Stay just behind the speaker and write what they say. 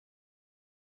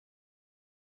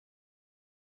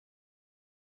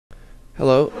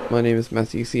Hello, my name is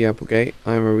Matthew C. Applegate.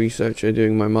 I am a researcher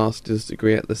doing my master's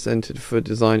degree at the Centre for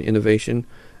Design Innovation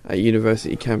at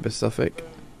University Campus Suffolk.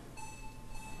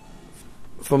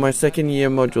 For my second year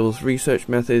modules, Research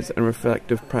Methods and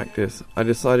Reflective Practice, I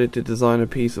decided to design a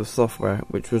piece of software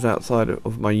which was outside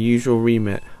of my usual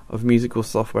remit of musical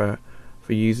software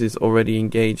for users already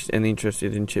engaged and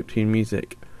interested in chiptune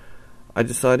music. I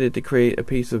decided to create a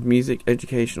piece of music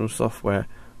educational software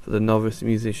for the novice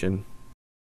musician.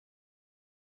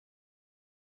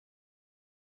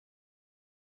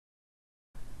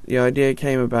 The idea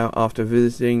came about after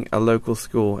visiting a local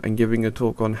school and giving a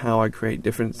talk on how I create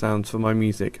different sounds for my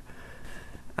music.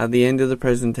 At the end of the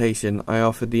presentation, I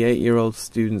offered the 8-year-old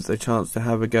students a chance to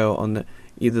have a go on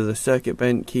either the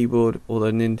circuit-bent keyboard or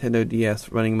the Nintendo DS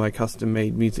running my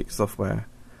custom-made music software.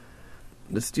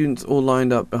 The students all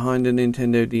lined up behind the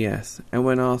Nintendo DS, and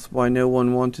when asked why no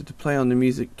one wanted to play on the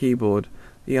music keyboard,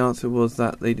 the answer was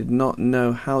that they did not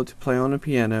know how to play on a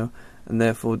piano and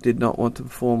therefore did not want to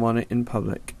perform on it in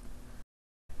public.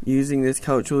 Using this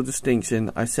cultural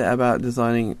distinction, I set about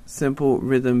designing simple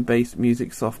rhythm-based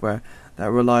music software that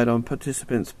relied on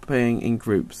participants playing in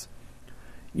groups.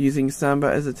 Using Samba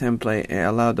as a template, it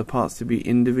allowed the parts to be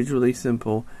individually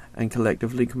simple and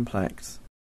collectively complex.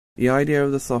 The idea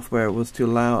of the software was to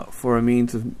allow for a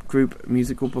means of group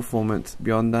musical performance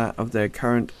beyond that of their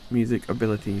current music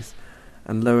abilities,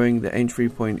 and lowering the entry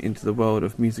point into the world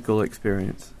of musical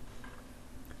experience.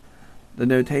 The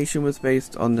notation was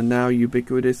based on the now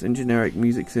ubiquitous and generic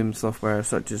music sim software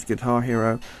such as Guitar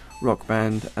Hero, Rock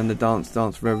Band, and the Dance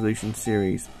Dance Revolution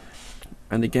series.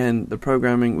 And again, the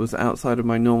programming was outside of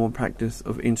my normal practice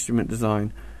of instrument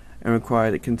design and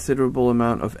required a considerable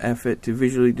amount of effort to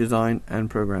visually design and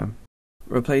program.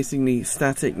 Replacing the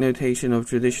static notation of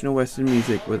traditional Western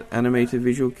music with animated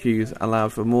visual cues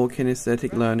allowed for more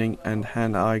kinesthetic learning and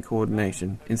hand-eye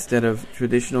coordination, instead of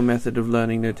traditional method of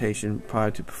learning notation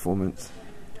prior to performance.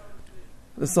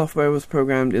 The software was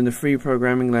programmed in the free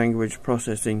programming language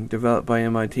processing developed by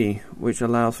MIT, which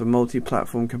allows for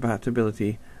multi-platform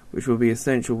compatibility, which will be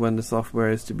essential when the software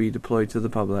is to be deployed to the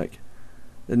public.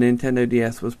 The Nintendo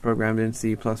DS was programmed in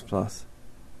C++.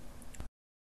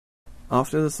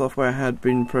 After the software had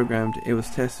been programmed, it was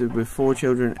tested with 4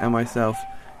 children and myself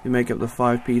who make up the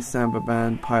 5-piece Samba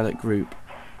band pilot group.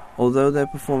 Although their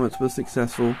performance was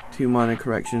successful, 2 minor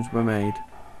corrections were made.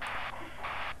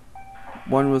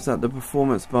 One was that the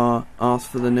performance bar asked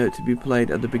for the note to be played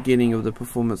at the beginning of the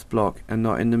performance block and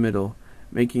not in the middle,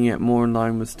 making it more in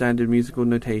line with standard musical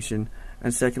notation,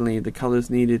 and secondly, the colors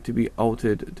needed to be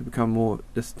altered to become more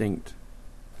distinct.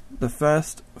 The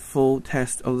first full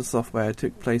test of the software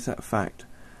took place at FACT,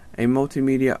 a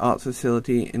multimedia arts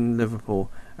facility in Liverpool,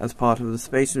 as part of the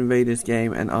Space Invaders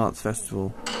Game and Arts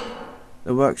Festival.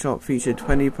 The workshop featured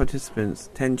 20 participants,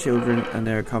 10 children and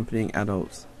their accompanying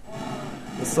adults.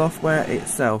 The software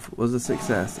itself was a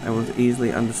success and was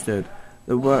easily understood.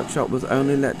 The workshop was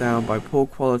only let down by poor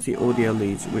quality audio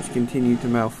leads which continued to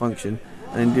malfunction,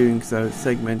 and in doing so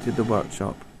segmented the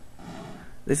workshop.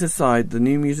 This aside, the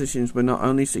new musicians were not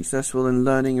only successful in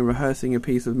learning and rehearsing a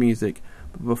piece of music,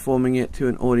 but performing it to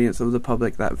an audience of the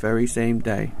public that very same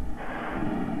day.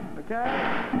 Okay.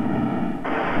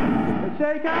 Let's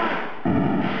shake up.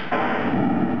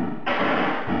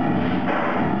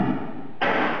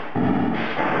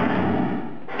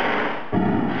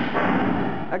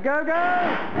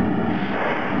 Agogo!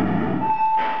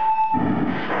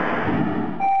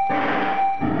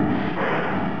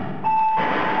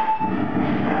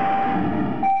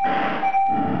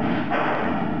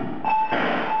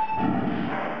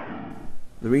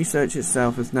 The research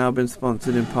itself has now been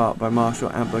sponsored in part by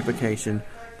Marshall Amplification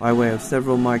by way of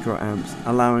several microamps,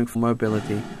 allowing for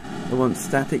mobility. The once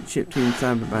static chiptune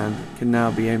Samba band can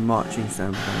now be a marching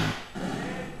Samba band.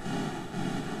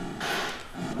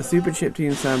 The Super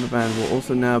Chiptune Samba band will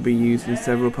also now be used in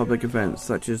several public events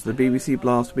such as the BBC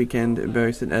Blast Weekend in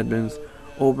Bury St Edmunds,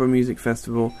 Aldeburgh Music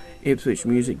Festival, Ipswich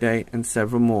Music Day, and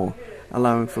several more,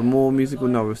 allowing for more musical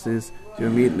novices to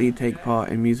immediately take part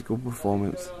in musical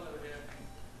performance.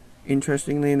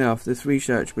 Interestingly enough, this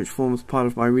research, which forms part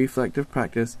of my reflective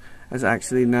practice, has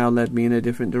actually now led me in a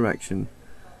different direction.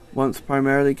 Once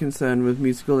primarily concerned with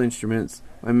musical instruments,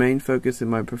 my main focus in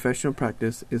my professional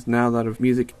practice is now that of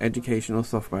music educational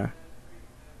software.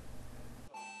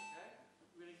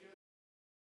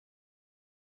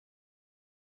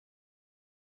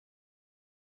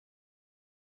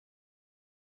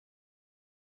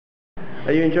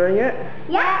 Are you enjoying it?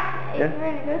 Yeah, it's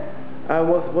really good.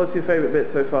 What's your favourite bit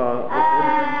so far?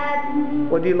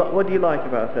 What do you like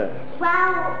about it? Well,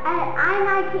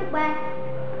 I like it when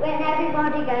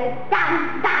everybody goes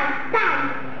dance, dance,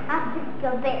 dance after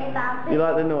You're a bit about it. You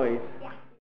like the noise?